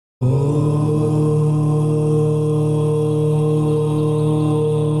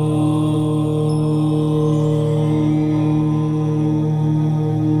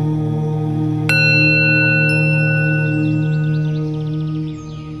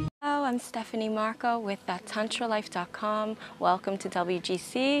I'm Stephanie Marco with TantraLife.com. Welcome to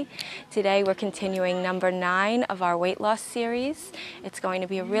WGC. Today we're continuing number 9 of our weight loss series. It's going to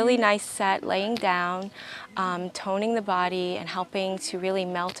be a really nice set, laying down, toning the body and helping to really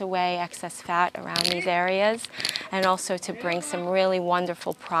melt away excess fat around these areas, and also to bring some really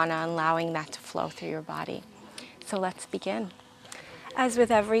wonderful prana, allowing that to flow through your body. So let's begin. As with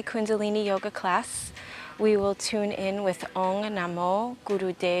every Kundalini Yoga class, we will tune in with Ong Namo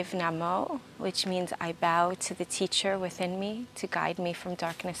Gurudev Namo, which means I bow to the teacher within me to guide me from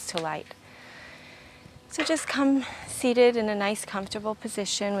darkness to light. So just come seated in a nice comfortable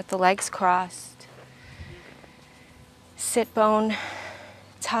position with the legs crossed, sit bone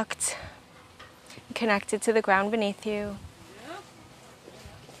tucked, connected to the ground beneath you.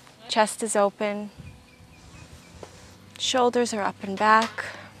 Chest is open, shoulders are up and back.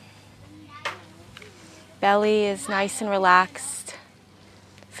 Belly is nice and relaxed,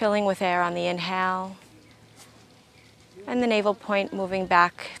 filling with air on the inhale, and the navel point moving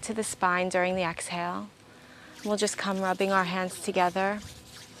back to the spine during the exhale. We'll just come rubbing our hands together,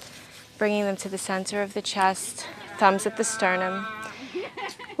 bringing them to the center of the chest, thumbs at the sternum,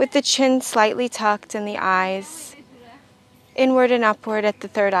 with the chin slightly tucked and the eyes inward and upward at the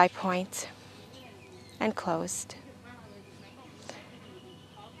third eye point, and closed.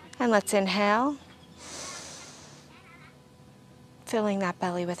 And let's inhale, filling that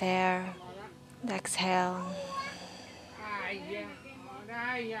belly with air. Exhale.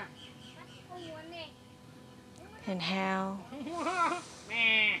 Inhale.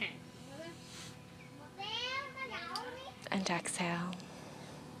 And exhale.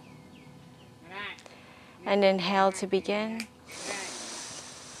 And inhale to begin.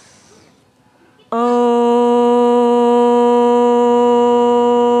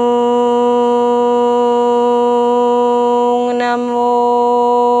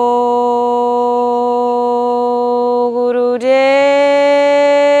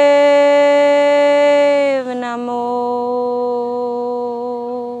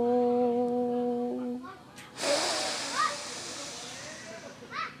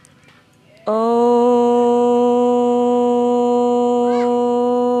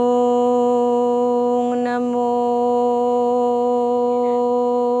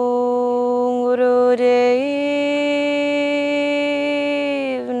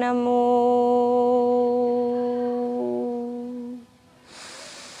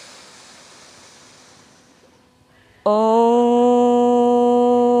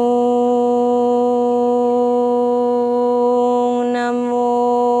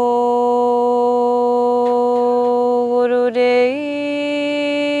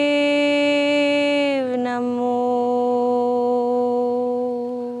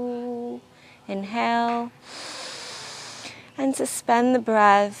 Inhale, and suspend the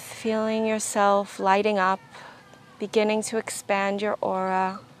breath, feeling yourself lighting up, beginning to expand your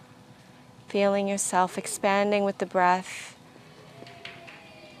aura, feeling yourself expanding with the breath,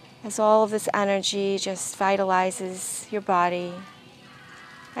 as all of this energy just vitalizes your body.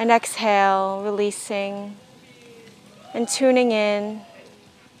 And exhale, releasing and tuning in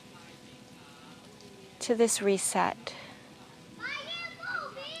to this reset.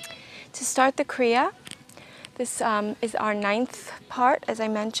 To start the Kriya, this is our 9th part, as I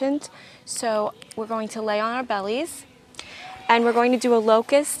mentioned. So we're going to lay on our bellies, and we're going to do a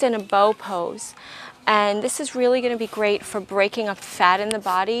locust and a bow pose. And this is really going to be great for breaking up fat in the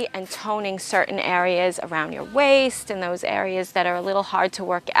body and toning certain areas around your waist and those areas that are a little hard to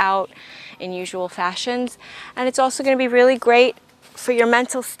work out in usual fashions. And it's also going to be really great for your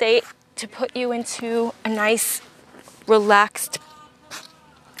mental state to put you into a nice, relaxed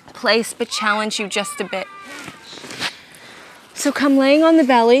place, but challenge you just a bit. So come laying on the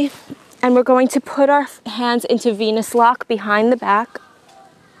belly, and we're going to put our hands into Venus lock behind the back.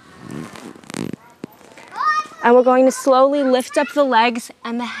 And we're going to slowly lift up the legs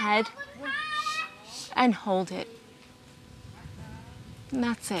and the head and hold it. And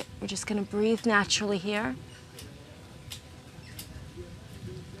that's it. We're just going to breathe naturally here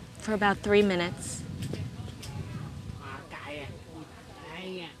for about 3 minutes.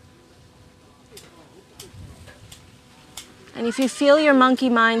 And if you feel your monkey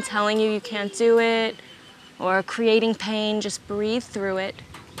mind telling you you can't do it or creating pain, just breathe through it.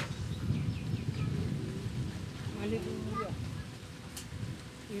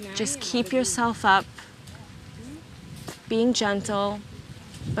 Just keep yourself up, being gentle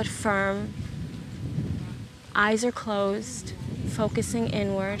but firm. Eyes are closed, focusing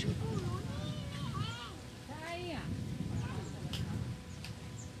inward.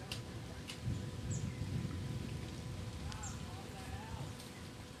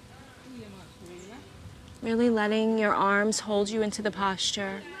 Really letting your arms hold you into the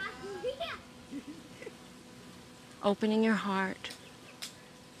posture. Opening your heart.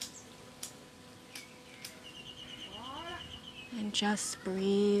 And just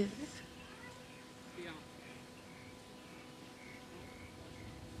breathe.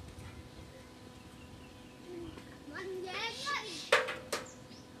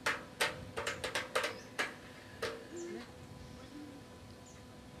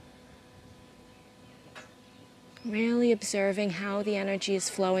 Really observing how the energy is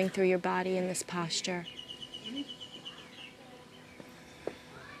flowing through your body in this posture.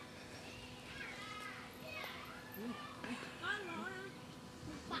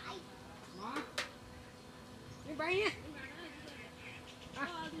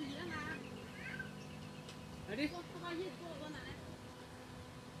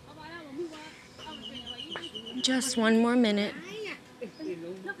 Just one more minute.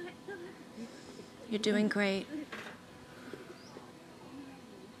 You're doing great.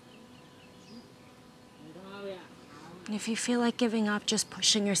 And if you feel like giving up, just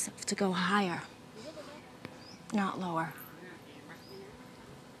pushing yourself to go higher, not lower.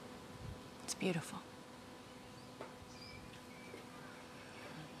 It's beautiful.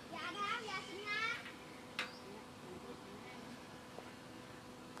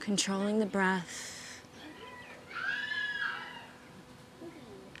 Controlling the breath.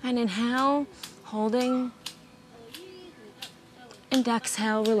 And inhale, holding. And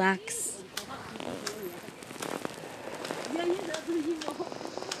exhale, relax.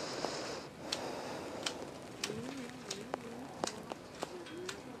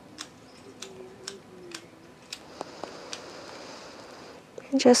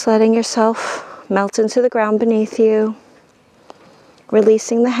 And just letting yourself melt into the ground beneath you.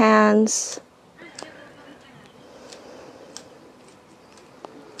 Releasing the hands.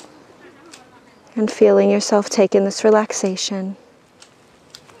 And feeling yourself take in this relaxation.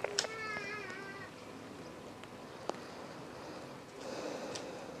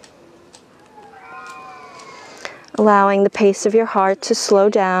 Allowing the pace of your heart to slow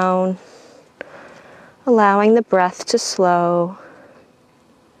down. Allowing the breath to slow.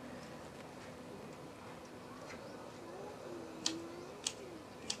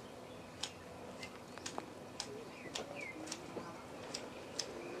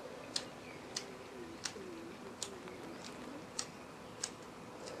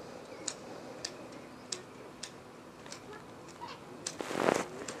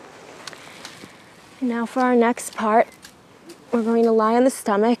 Now for our next part, we're going to lie on the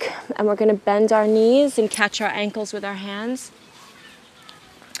stomach and we're going to bend our knees and catch our ankles with our hands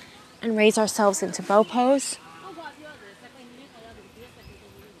and raise ourselves into bow pose.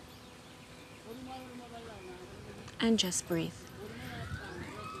 And just breathe.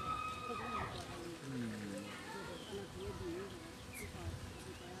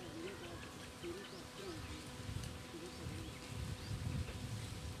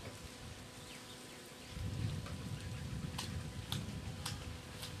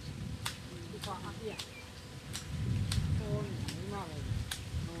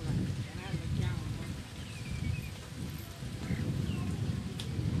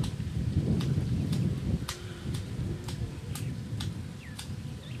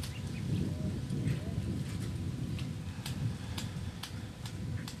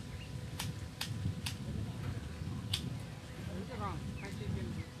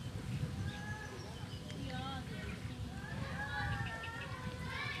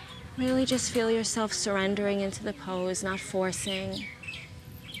 Really just feel yourself surrendering into the pose, not forcing.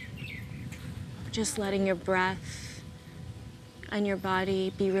 Just letting your breath and your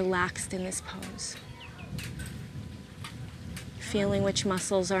body be relaxed in this pose. Feeling which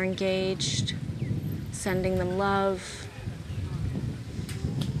muscles are engaged, sending them love.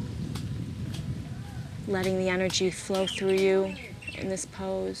 Letting the energy flow through you in this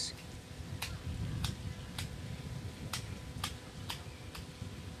pose.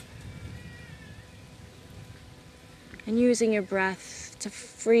 And using your breath to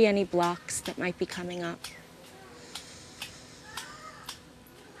free any blocks that might be coming up.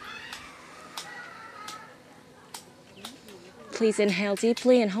 Please inhale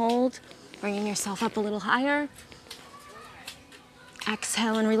deeply and hold, bringing yourself up a little higher.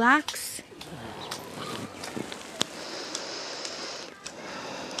 Exhale and relax.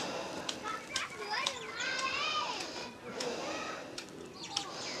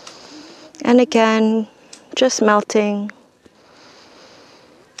 And again, just melting,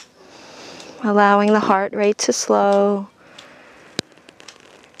 allowing the heart rate to slow,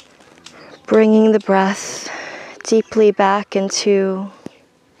 bringing the breath deeply back into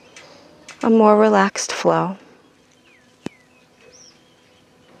a more relaxed flow.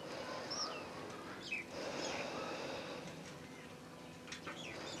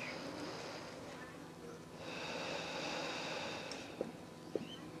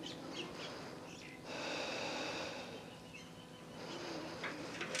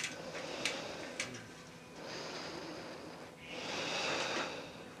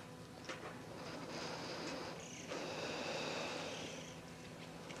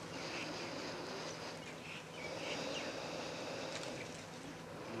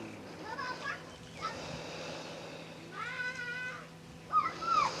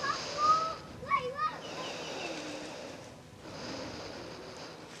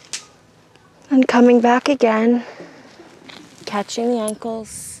 And coming back again, catching the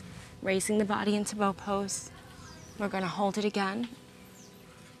ankles, raising the body into bow pose. We're going to hold it again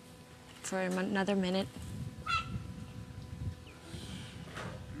for another minute.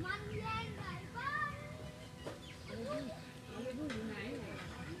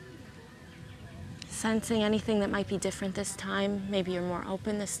 Sensing anything that might be different this time. Maybe you're more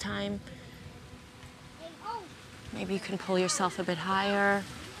open this time. Maybe you can pull yourself a bit higher.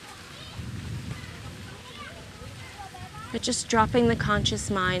 But just dropping the conscious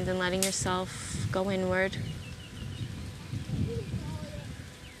mind and letting yourself go inward.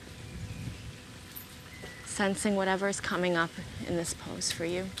 Sensing whatever is coming up in this pose for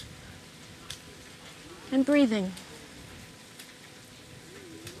you. And breathing.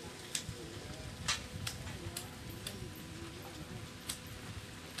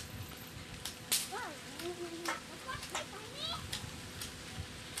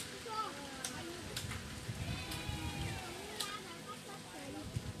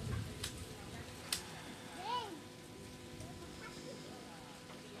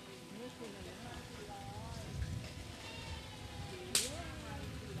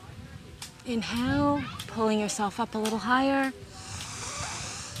 Inhale, pulling yourself up a little higher.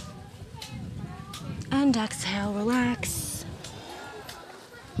 And exhale, relax.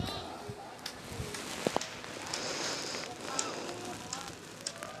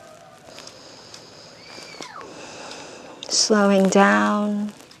 Slowing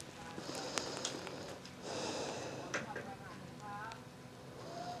down.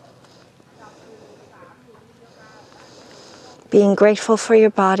 Being grateful for your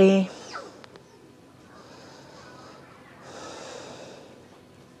body.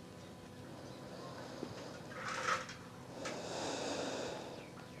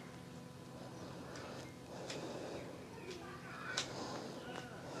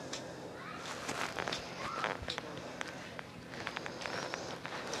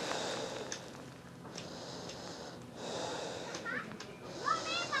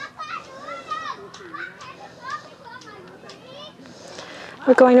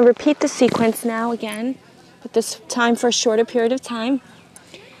 We're going to repeat the sequence now again, but this time for a shorter period of time.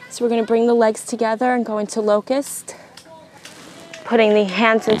 So we're going to bring the legs together and go into locust, putting the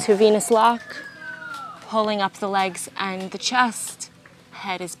hands into Venus lock, pulling up the legs and the chest,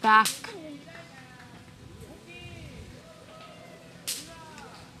 head is back.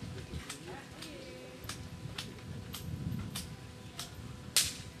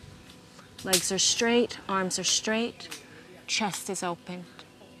 Legs are straight, arms are straight, chest is open.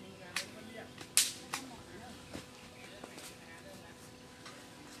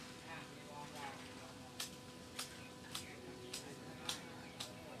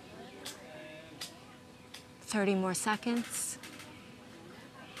 Thirty more seconds.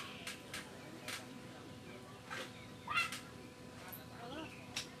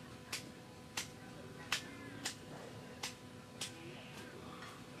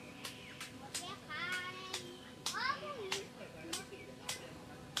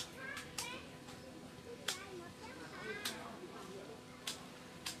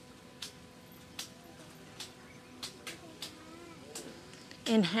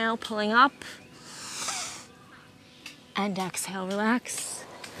 Inhale, pulling up, and exhale, relax.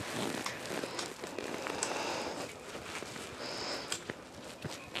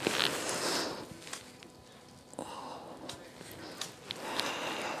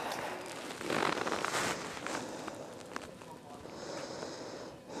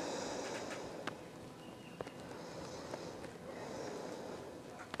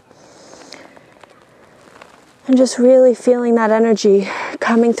 And just really feeling that energy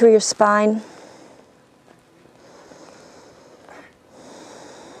coming through your spine.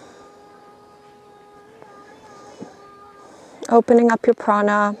 Opening up your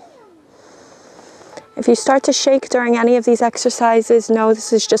prana. If you start to shake during any of these exercises, know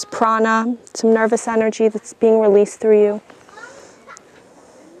this is just prana, some nervous energy that's being released through you.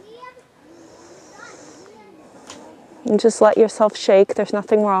 And just let yourself shake. There's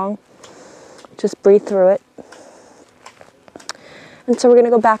nothing wrong. Just breathe through it. And so we're going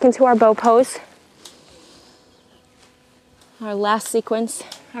to go back into our bow pose. Our last sequence,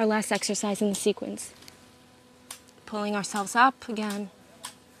 our last exercise in the sequence. Pulling ourselves up again.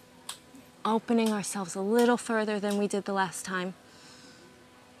 Opening ourselves a little further than we did the last time.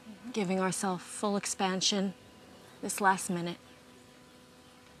 Giving ourselves full expansion this last minute.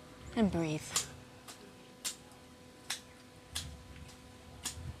 And breathe.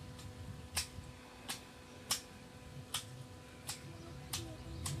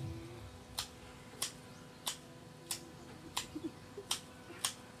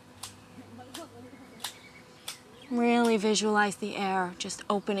 Really visualize the air just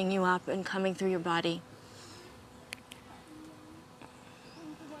opening you up and coming through your body.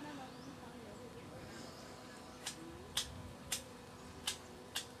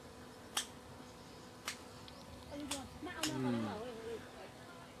 Mm.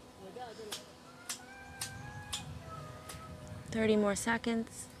 30 more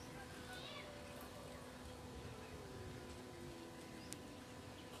seconds.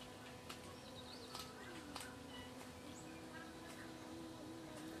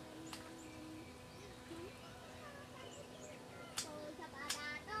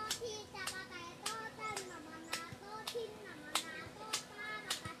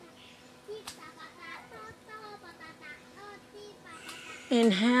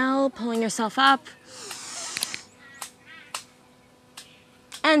 Inhale, pulling yourself up.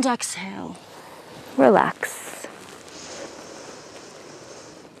 And exhale. Relax.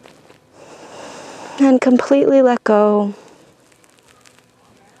 And completely let go.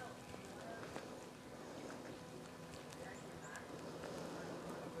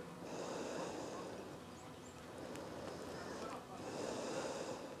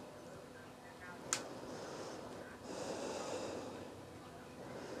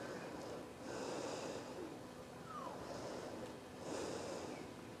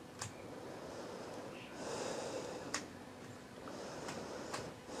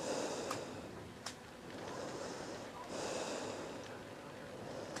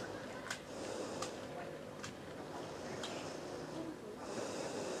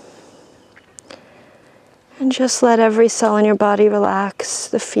 And just let every cell in your body relax.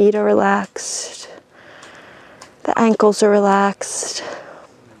 The feet are relaxed. The ankles are relaxed.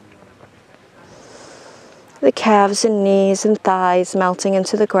 The calves and knees and thighs melting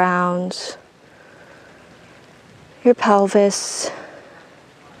into the ground. Your pelvis.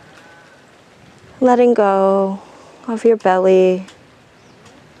 Letting go of your belly.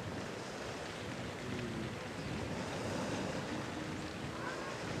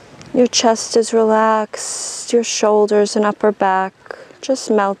 Your chest is relaxed, your shoulders and upper back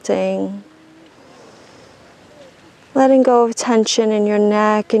just melting. Letting go of tension in your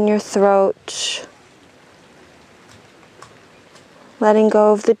neck and your throat. Letting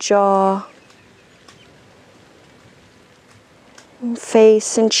go of the jaw. And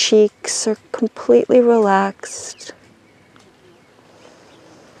face and cheeks are completely relaxed.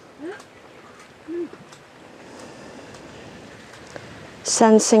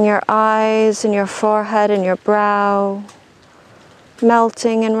 Sensing your eyes and your forehead and your brow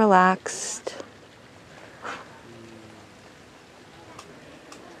melting and relaxed.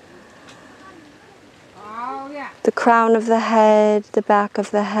 The crown of the head, the back of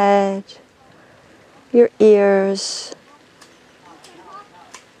the head, your ears.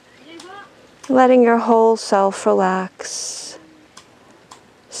 Letting your whole self relax.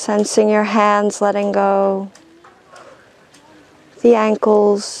 Sensing your hands letting go. The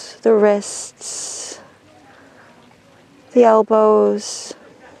ankles, the wrists, the elbows.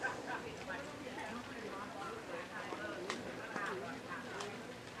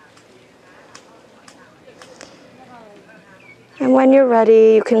 And when you're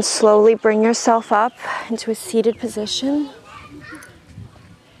ready, you can slowly bring yourself up into a seated position.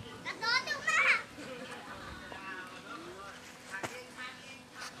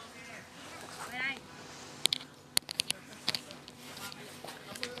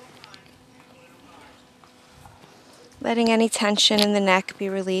 Letting any tension in the neck be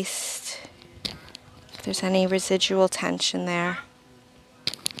released. If there's any residual tension there.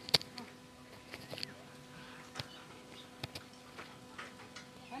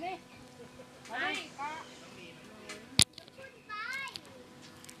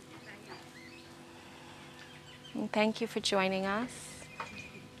 And thank you for joining us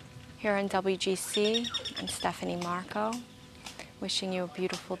here in WGC. I'm Stephanie Marco, wishing you a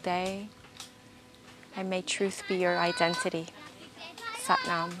beautiful day. And may truth be your identity. Sat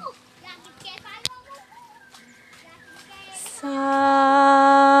Nam. Sat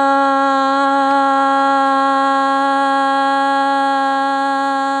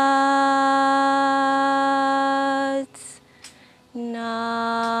Nam.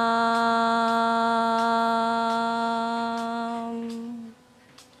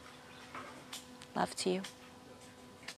 Love to you.